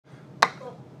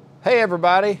Hey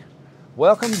everybody,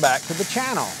 welcome back to the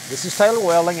channel. This is Taylor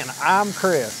Welding and I'm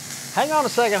Chris. Hang on a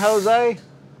second, Jose.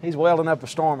 He's welding up a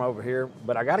storm over here,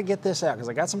 but I gotta get this out because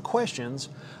I got some questions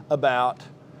about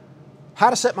how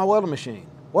to set my welding machine.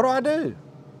 What do I do?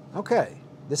 Okay,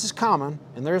 this is common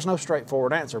and there is no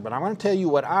straightforward answer, but I'm gonna tell you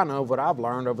what I know of what I've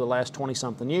learned over the last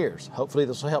 20-something years. Hopefully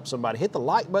this will help somebody. Hit the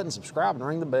like button, subscribe, and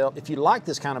ring the bell if you like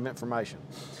this kind of information.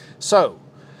 So,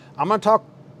 I'm gonna talk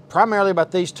primarily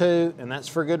about these two, and that's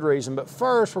for good reason. But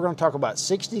first, we're going to talk about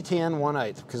 60-10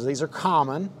 1/8 because these are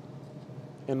common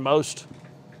in most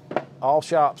all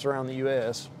shops around the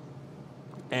U.S.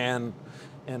 And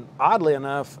oddly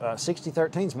enough,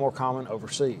 60-13 is more common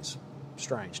overseas.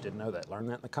 Strange, didn't know that. Learn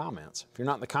that in the comments. If you're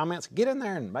not in the comments, get in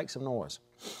there and make some noise.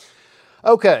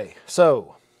 Okay,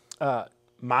 so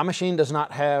my machine does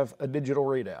not have a digital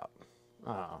readout.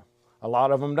 A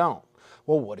lot of them don't.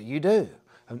 Well, what do you do?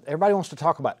 Everybody wants to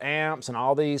talk about amps and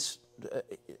all these.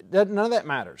 None of that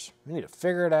matters. You need to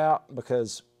figure it out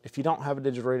because if you don't have a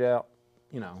digital readout,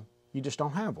 you just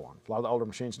don't have one. A lot of the older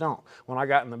machines don't. When I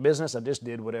got in the business, I just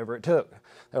did whatever it took.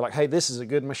 They're like, hey, this is a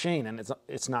good machine, and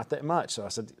it's not that much. So I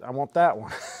said, I want that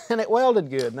one. And it welded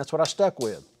good, and that's what I stuck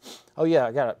with. Oh yeah,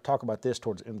 I got to talk about this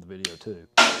towards the end of the video too.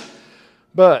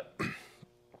 But,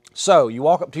 so you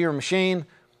walk up to your machine,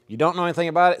 you don't know anything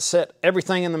about it, set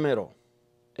everything in the middle.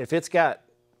 If it's got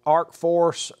arc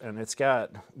force and it's got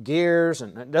gears,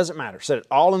 and it doesn't matter, set it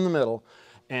all in the middle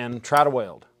and try to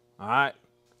weld. All right,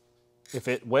 if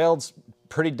it welds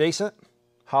pretty decent,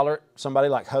 holler at somebody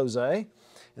like Jose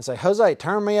and say, Jose,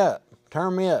 turn me up,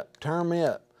 turn me up, turn me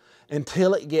up,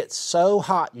 until it gets so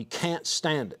hot you can't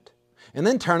stand it, and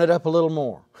then turn it up a little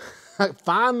more.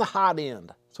 Find the hot end.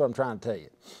 That's what I'm trying to tell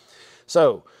you.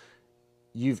 So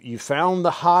you've found the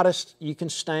hottest you can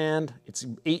stand. It's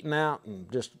eating out and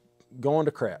just going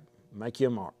to crap. Make you a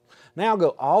mark. Now go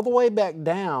all the way back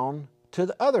down to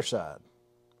the other side.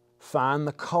 Find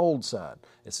the cold side.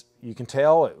 You can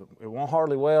tell it won't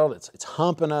hardly weld. It's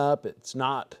humping up. It's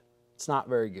not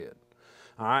very good.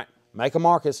 All right, make a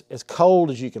mark as cold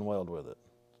as you can weld with it,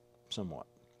 somewhat.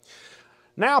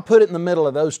 Now put it in the middle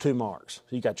of those two marks.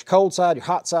 So you got your cold side, your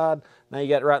hot side. Now you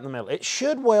got it right in the middle. It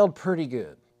should weld pretty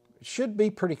good. It should be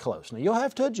pretty close. Now you'll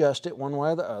have to adjust it one way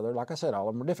or the other. Like I said, all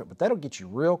of them are different, but that'll get you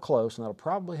real close and that'll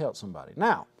probably help somebody.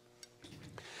 Now,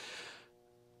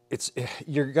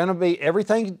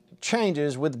 everything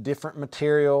changes with different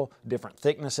material, different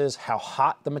thicknesses, how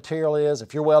hot the material is.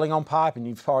 If you're welding on pipe and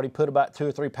you've already put about 2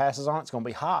 or 3 passes on it, it's gonna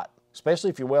be hot,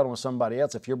 especially if you're welding with somebody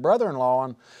else. If you're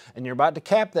brother-in-law and you're about to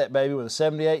cap that baby with a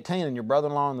 70-18 and your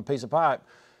brother-in-law on the piece of pipe,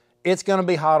 it's gonna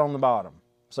be hot on the bottom.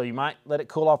 So you might let it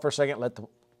cool off for a second, let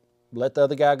the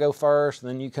other guy go first,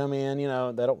 then you come in,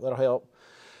 that'll help.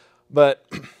 But,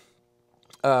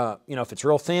 if it's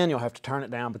real thin, you'll have to turn it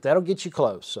down, but that'll get you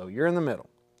close. So you're in the middle,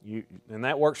 and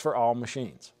that works for all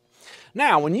machines.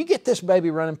 Now, when you get this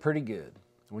baby running pretty good,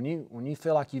 when you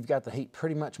feel like you've got the heat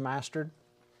pretty much mastered,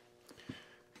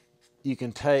 you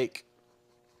can take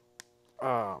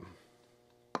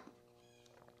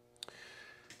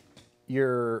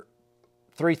your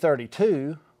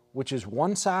 332, which is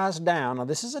one size down. Now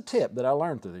this is a tip that I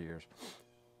learned through the years.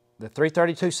 The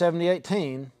 332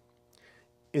 70-18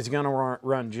 is going to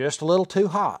run just a little too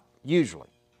hot, usually.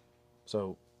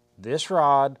 So this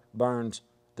rod burns,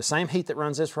 the same heat that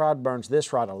runs this rod burns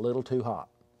this rod a little too hot.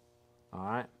 All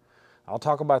right? I'll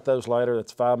talk about those later.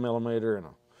 That's 5mm and a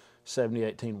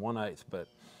 70-18 1/8. But,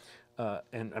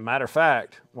 and a matter of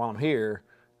fact, while I'm here,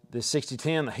 this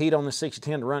 60-10, the heat on this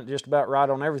 60-10 to run it just about right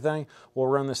on everything, will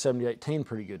run this 70-18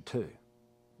 pretty good too,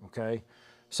 okay?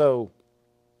 So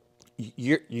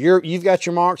you've got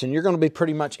your marks and you're gonna be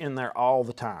pretty much in there all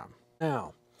the time.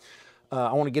 Now,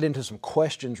 I wanna get into some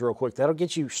questions real quick. That'll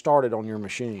get you started on your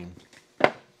machine.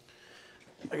 I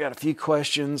got a few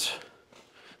questions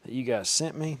that you guys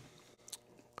sent me.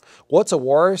 What's a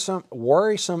worrisome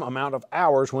amount of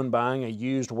hours when buying a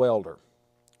used welder?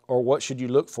 Or what should you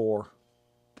look for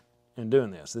in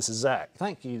doing this? This is Zach.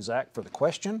 Thank you, Zach, for the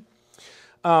question.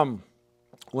 When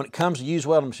it comes to used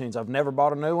welding machines, I've never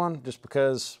bought a new one just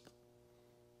because,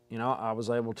 I was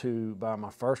able to buy my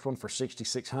first one for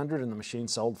 $6,600 and the machine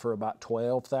sold for about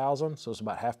 $12,000, so it's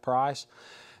about half price.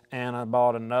 And I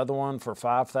bought another one for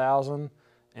 $5,000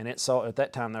 and it sold, at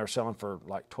that time they were selling for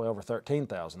like $12,000 or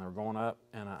 $13,000. They were going up,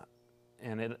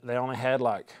 and they only had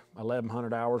like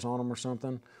 1,100 hours on them or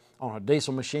something. On a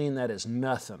diesel machine, that is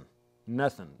nothing.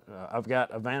 Nothing. I've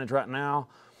got a Vantage right now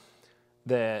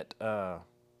that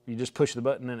you just push the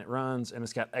button and it runs, and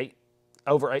it's got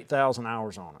over 8,000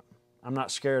 hours on it. I'm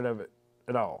not scared of it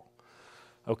at all.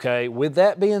 Okay, with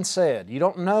that being said, you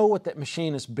don't know what that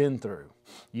machine has been through.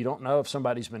 You don't know if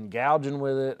somebody's been gouging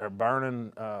with it or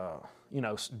burning, you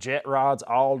know, jet rods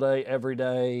all day, every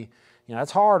day. You know,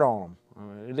 that's hard on them. I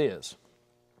mean, it is.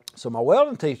 So my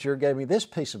welding teacher gave me this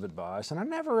piece of advice, and I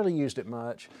never really used it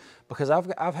much because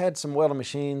I've had some welding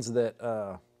machines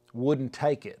that wouldn't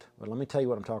take it. But let me tell you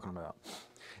what I'm talking about.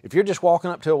 If you're just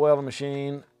walking up to a welding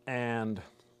machine and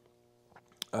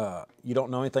you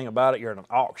don't know anything about it, you're at an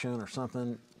auction or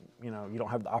something, you know, you don't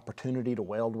have the opportunity to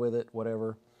weld with it,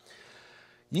 whatever,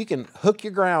 you can hook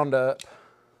your ground up.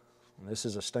 This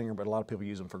is a stinger, but a lot of people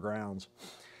use them for grounds.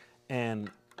 And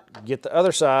get the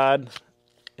other side,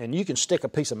 and you can stick a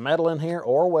piece of metal in here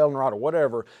or a welding rod or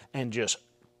whatever and just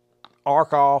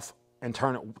arc off and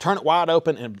turn it wide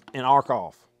open and arc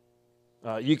off.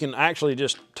 You can actually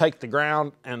just take the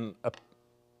ground and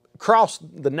cross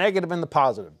the negative and the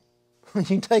positive. You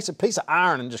can take a piece of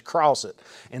iron and just cross it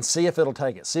and see if it'll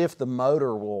take it. See if the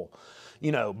motor will,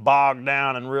 you know, bog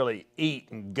down and really eat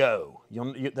and go.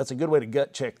 That's a good way to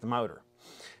gut check the motor.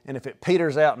 And if it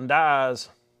peters out and dies,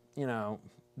 you know,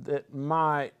 that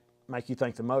might make you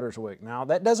think the motor's weak. Now,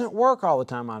 that doesn't work all the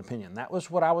time, in my opinion. That was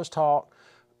what I was taught.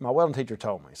 My welding teacher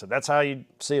told me. So that's how you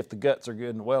see if the guts are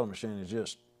good in the welding machine, is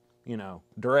just, you know,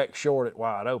 direct short it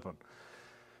wide open.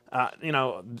 You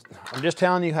know, I'm just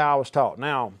telling you how I was taught.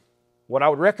 Now, what I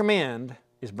would recommend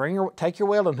is take your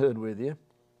welding hood with you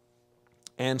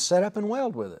and set up and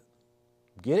weld with it.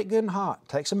 Get it good and hot.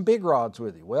 Take some big rods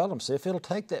with you. Weld them. See if it'll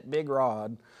take that big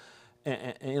rod,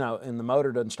 and you know, and the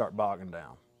motor doesn't start bogging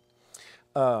down.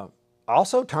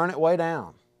 Also, turn it way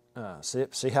down.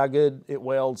 See how good it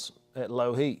welds at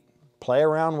low heat. Play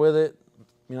around with it.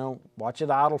 You know, watch it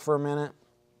idle for a minute.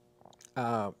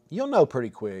 You'll know pretty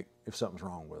quick if something's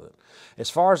wrong with it. As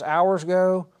far as hours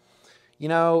go, you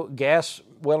know, gas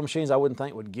welding machines I wouldn't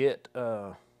think would get.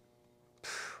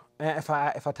 If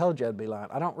I told you, I'd be lying.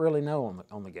 I don't really know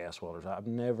on the gas welders. I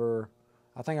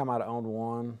think I might have owned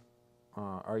one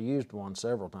or used one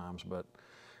several times, but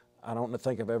I don't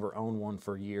think I've ever owned one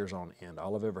for years on end.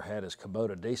 All I've ever had is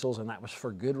Kubota diesels, and that was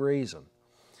for good reason.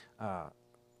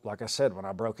 Like I said, when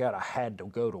I broke out, I had to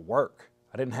go to work.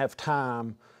 I didn't have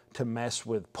time to mess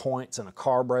with points and a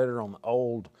carburetor on the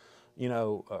old, you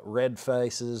know, red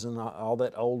faces and all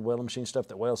that old welding machine stuff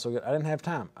that welds so good. I didn't have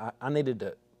time. I needed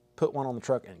to put one on the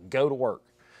truck and go to work.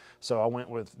 So I went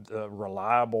with the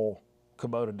reliable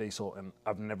Kubota diesel, and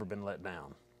I've never been let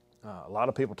down. A lot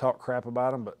of people talk crap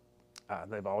about them, but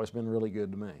they've always been really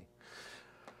good to me.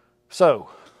 So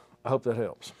I hope that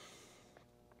helps.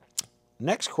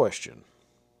 Next question.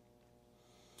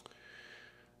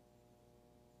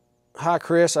 Hi,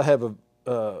 Chris. I have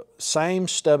a same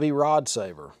stubby rod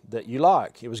saver that you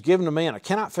like. It was given to me, and I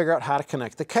cannot figure out how to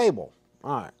connect the cable.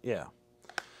 All right, yeah.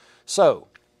 So,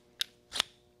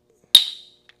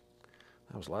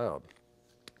 that was loud.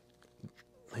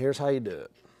 Here's how you do it.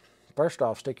 First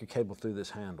off, stick your cable through this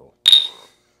handle,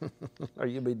 or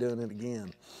you'll be doing it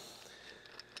again.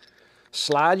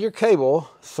 Slide your cable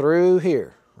through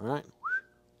here, all right?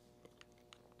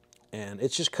 And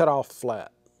it's just cut off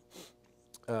flat.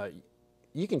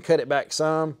 You can cut it back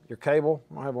some, your cable.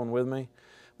 I don't have one with me.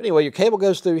 But anyway, your cable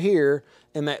goes through here,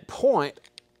 and that point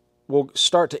will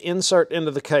start to insert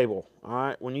into the cable, all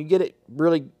right? When you get it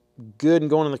really good and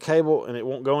going in the cable and it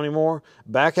won't go anymore,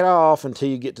 back it off until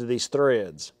you get to these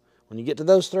threads. When you get to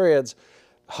those threads,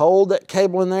 hold that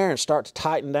cable in there and start to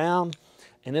tighten down,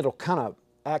 and it'll kind of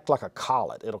act like a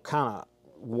collet. It'll kind of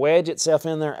wedge itself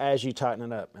in there as you tighten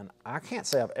it up. And I can't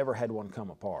say I've ever had one come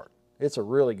apart. It's a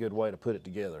really good way to put it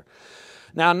together.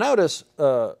 Now notice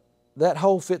that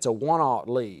hole fits a 1/0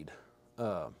 lead,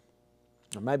 or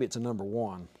maybe it's a number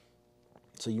 1.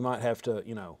 So you might have to,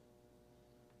 you know,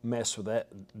 mess with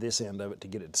this end of it to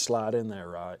get it to slide in there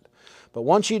right. But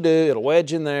once you do, it'll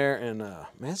wedge in there, and man,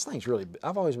 this thing's really,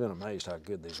 I've always been amazed how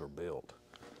good these were built.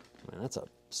 Man, that's a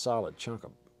solid chunk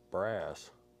of bronze,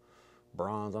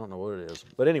 I don't know what it is.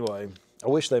 But anyway, I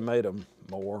wish they made them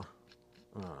more.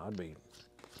 I'd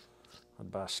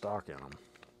buy stock in them.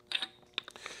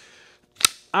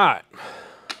 All right,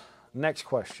 next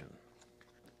question.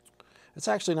 It's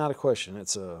actually not a question.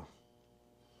 It's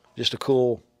just a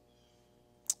cool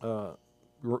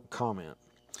comment.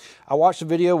 I watched a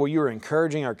video where you were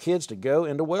encouraging our kids to go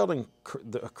into welding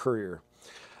career.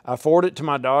 I forwarded it to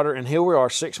my daughter, and here we are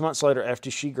 6 months later after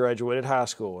she graduated high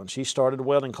school, and she started a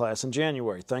welding class in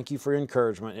January. Thank you for your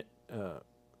encouragement.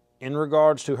 In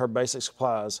regards to her basic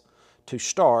supplies to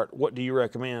start, what do you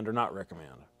recommend or not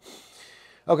recommend?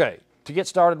 Okay, to get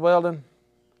started welding,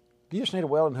 you just need a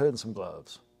welding hood and some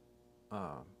gloves.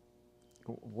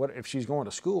 What if she's going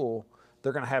to school?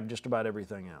 They're going to have just about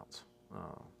everything else.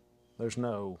 There's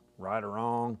no right or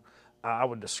wrong. I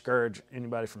would discourage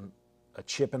anybody from a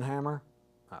chipping hammer.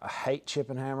 I hate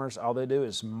chipping hammers. All they do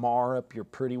is mar up your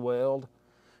pretty weld.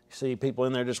 You see people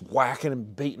in there just whacking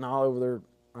and beating all over their,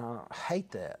 I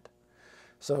hate that.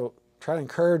 So try to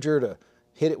encourage her to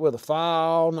hit it with a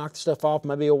file, knock the stuff off,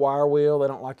 maybe a wire wheel. They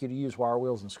don't like you to use wire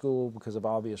wheels in school because of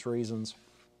obvious reasons.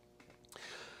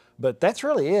 But that's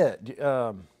really it.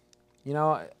 You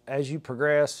know, as you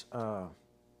progress,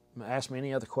 ask me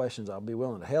any other questions. I'll be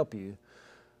willing to help you.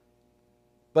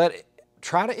 But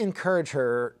try to encourage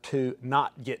her to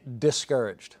not get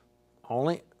discouraged.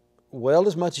 Only weld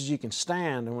as much as you can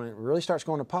stand, and when it really starts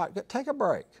going to pot, take a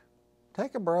break.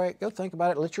 Take a break, go think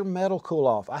about it, let your metal cool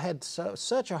off. I had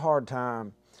such a hard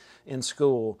time in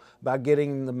school by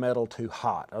getting the metal too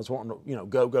hot. I was wanting to, you know,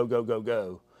 go, go, go, go,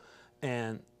 go.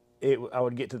 And I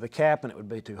would get to the cap and it would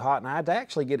be too hot. And I had to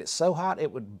actually get it so hot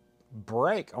it would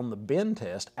break on the bend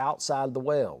test outside the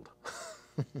weld.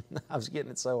 I was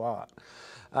getting it so hot.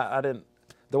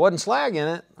 There wasn't slag in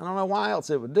it. I don't know why else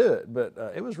it would do it, but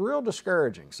it was real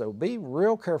discouraging. So be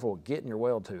real careful with getting your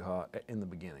weld too hot in the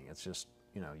beginning. It's just,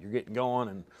 you know, you're getting going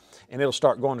and it'll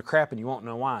start going to crap and you won't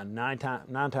know why. Nine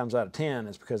times out of 10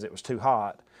 is because it was too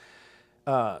hot.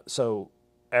 So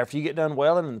after you get done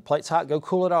welding and the plate's hot, go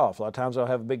cool it off. A lot of times they'll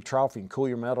have a big trough, you can cool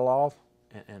your metal off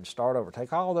and start over.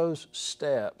 Take all those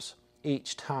steps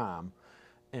each time.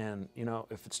 And, you know,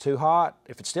 if it's too hot,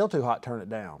 if it's still too hot, turn it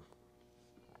down.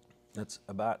 That's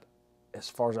about as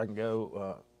far as I can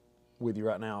go with you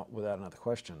right now without another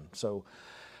question. So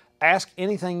ask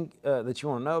anything that you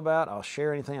want to know about. I'll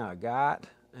share anything I got.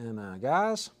 And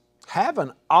guys, have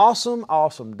an awesome,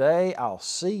 awesome day. I'll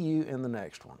see you in the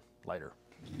next one. Later.